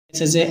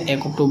যে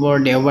 1 অক্টোবৰ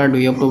দেওবাৰ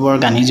 2 অক্টোবৰ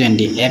গান্ধী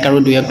জয়ন্তী 1 আৰু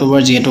 2 অক্টোবৰ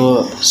যেহেতু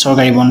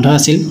সৰকাৰি বন্ধ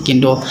আছিল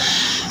কিন্তু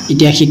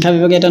এতিয়া শিক্ষা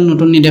বিভাগে এটা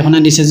নতুন নিৰ্দেশনা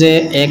দিছে যে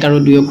 1 আৰু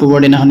 2 অক্টোবৰ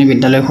দিনাখনি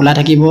বিদ্যালয় খোলা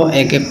থাকিব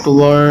 1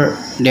 অক্টোবৰ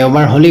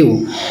দেওবাৰ হলিও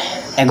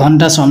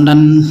এঘণ্টা শ্ৰমদান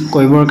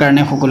কৰিবৰ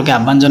কাৰণে সকলোকে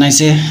আহ্বান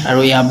জনাইছে আৰু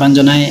এই আহ্বান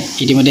জনাই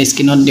ইতিমধ্যে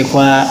স্ক্ৰিনত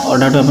দেখুৱা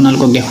অৰ্ডাৰটো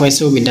আপোনালোকক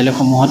দেখুৱাইছো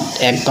বিদ্যালয়সমূহত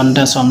 1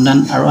 ঘণ্টা শ্ৰমদান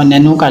আৰু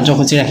অন্যান্য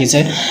কাৰ্যসূচী ৰাখিছে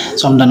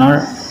শ্ৰমদানৰ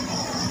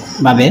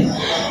বাবে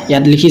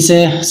ইয়াত লিখিছে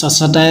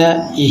স্বচ্ছতা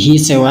হি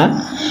সেৱা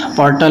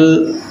portal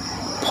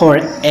for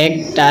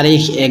 1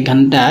 তাৰিখ 1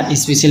 ঘণ্টা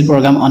special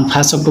programme on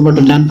 1 October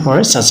two learn for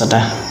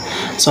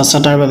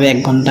স্বচ্ছতাৰ বাবে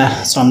 1 ঘণ্টা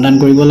শ্ৰমদান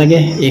কৰিব লাগে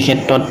এই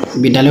ক্ষেত্ৰত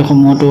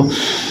বিদ্যালয়সমূহতো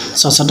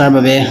স্বচ্ছতাৰ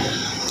বাবে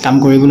কাম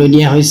কৰিবলৈ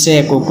দিয়া হৈছে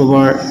 1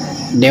 অক্টোবৰ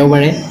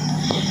দেওবাৰে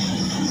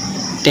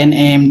 10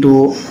 am to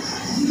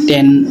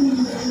 10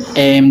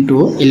 am to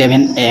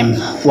 11 am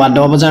পুৱা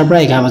 10 বজাৰ পৰা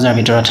 11 বজাৰ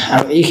ভিতৰত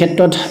আৰু এই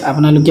ক্ষেত্ৰত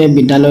আপোনালোকে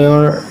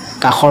বিদ্যালয়ৰ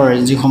কাখৰ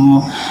যিসমূহ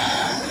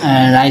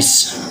ৰাইজ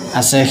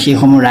আছে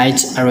সেইসমূহ ৰাইজ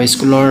আৰু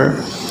স্কুলৰ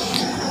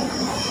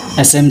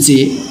SMC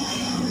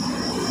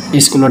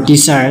স্কুলৰ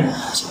টিচাৰ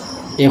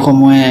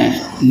এইসমূহে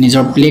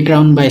নিজৰ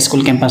প্লেগ্ৰাউণ্ড বা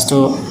স্কুল কেম্পাছটো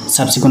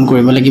সাবচিকুন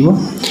কৰিব লাগিব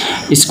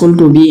school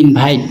two B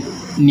invite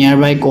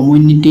nearby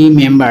community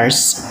members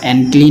and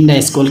clean the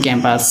school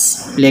campus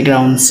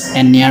playgrounds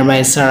and nearby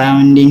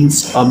surroundings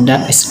of the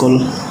school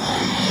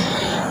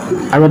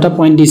আৰু এটা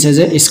পইণ্ট দিছে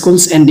যে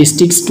schools and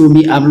districts to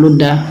be upload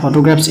the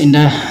photographs in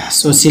the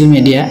social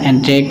media and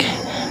track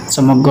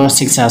সমগ্ৰ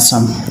শিক্ষা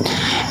আশ্ৰম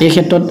এই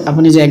ক্ষেত্ৰত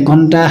আপুনি যে 1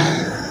 ঘণ্টা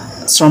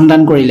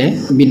শ্ৰমদান কৰিলে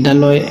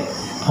বিদ্যালয়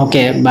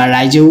হকে বা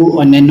ৰাইজেও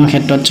অন্যান্য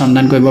ক্ষেত্ৰত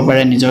শ্ৰমদান কৰিব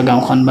পাৰে নিজৰ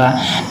গাঁওখন বা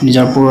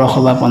নিজৰ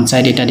পৌৰসভা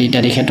পঞ্চায়ত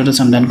ইত্যাদি ক্ষেত্ৰত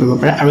শ্ৰমদান কৰিব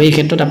পাৰে আৰু এই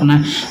ক্ষেত্ৰত আপোনাৰ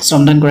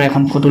শ্ৰমদান কৰা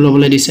এখন ফটো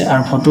ল'বলৈ দিছে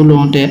আৰু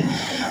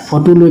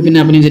ফটো লৈ পিনে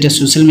আপুনি যেতিয়া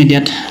সোশ্যাল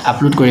মিডিয়াত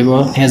আপলোড কৰিব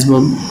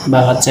ফেসবুক বা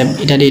হোৱাটছএপ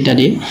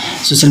ইত্যাদি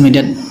সোশ্যাল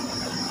মিডিয়াত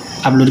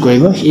আপলোড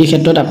কৰিব এই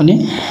ক্ষেত্ৰত আপুনি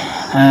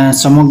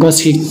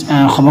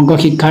সমগ্ৰ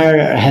শিক্ষাৰ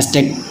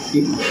হ্যাশট্যাগ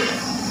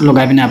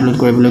লগাই পিনে আপলোড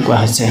কৰিবলৈ কোৱা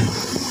হৈছে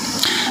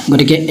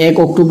গতিকে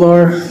 1 অক্টোবৰ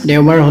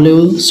দেওবাৰ হলেও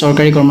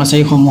সৰকাৰি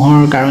কৰ্মচাৰী সমূহৰ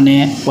কাৰণে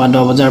পুৱা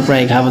 10 বজাৰ পৰা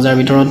 11 বজাৰ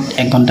ভিতৰত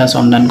 1 ঘণ্টা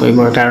শ্ৰমদান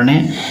কৰিবৰ কাৰণে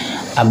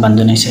আহ্বান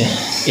জনাইছে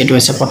এটো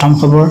হৈছে প্ৰথম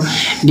খবৰ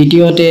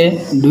দ্বিতীয়তে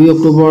 2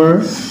 অক্টোবৰ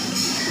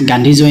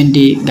গান্ধী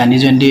জয়ন্তী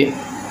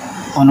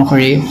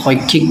অনুসৰি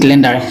শৈক্ষিক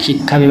ক্যালেন্ডাৰ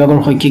শিক্ষা বিভাগৰ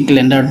শৈক্ষিক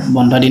ক্যালেন্ডাৰ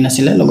বন্ধ দিন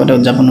আছিল লগতে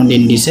উদযাপনৰ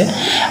দিন দিছে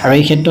আৰু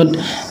এই ক্ষেত্ৰত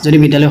যদি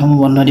বিদ্যালয়সমূহ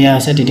বন্ধ দিয়া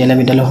আছে তেতিয়ালে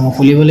বিদ্যালয়সমূহ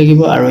খুলিব লাগিব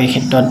আৰু এই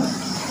ক্ষেত্ৰত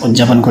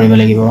উদযাপন কৰিব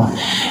লাগিব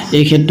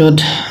এই ক্ষেত্ৰত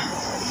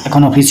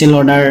এখন অফিচিয়েল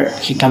অৰ্ডাৰ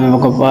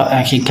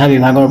শিক্ষা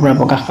বিভাগৰ পৰা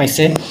প্ৰকাশ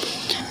পাইছে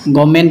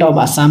government of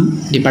Assam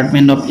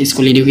department of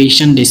school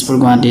education Dispur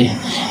Guwahati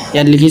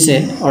ইয়াত লিখিছে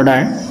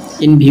order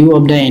in view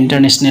of the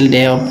international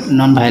day of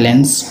non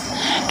violence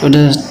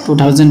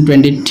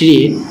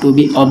 2023 to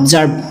be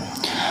observed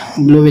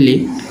globally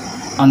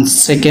on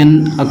 2nd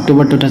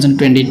October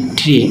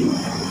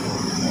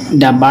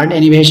 2023 the birth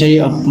anniversary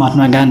of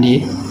Mahatma Gandhi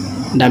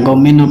the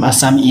government of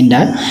Assam in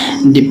the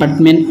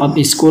Department of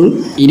School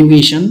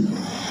Education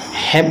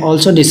have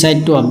also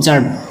decided to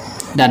observe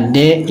that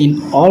day in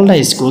all the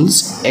schools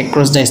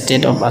across the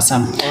state of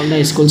Assam. All the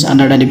schools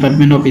under the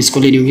Department of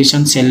School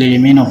Education shall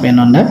remain open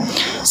on the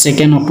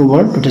 2nd October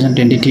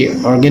 2023.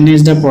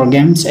 Organize the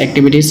programs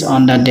activities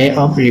on the day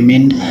of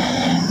remind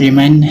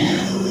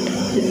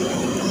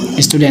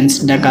students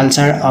the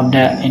culture of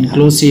the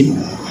inclusive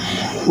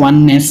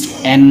oneness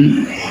and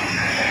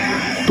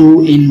to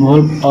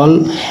involve all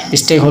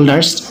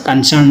stakeholders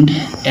concerned.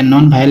 A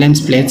non-violence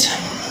pledge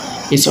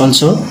is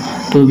also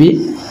to be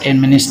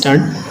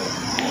administered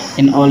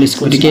in all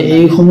schools. গতিকে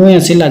এই সময়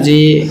আছিল আজি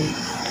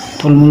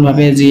থলমূল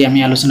ভাবে যি আমি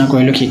আলোচনা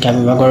কৰিলো শিক্ষা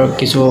বিভাগৰ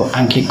কিছু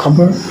আংশিক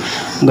খবৰ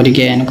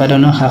গতিকে এনেকুৱা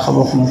ধৰণৰ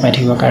খবৰসমূহ পাই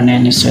থাকিবৰ কাৰণে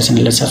নিশ্চয়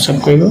চেনেলটো সাবস্ক্ৰাইব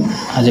কৰিব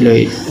আজিলৈ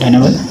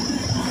ধন্যবাদ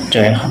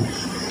জয় অসম।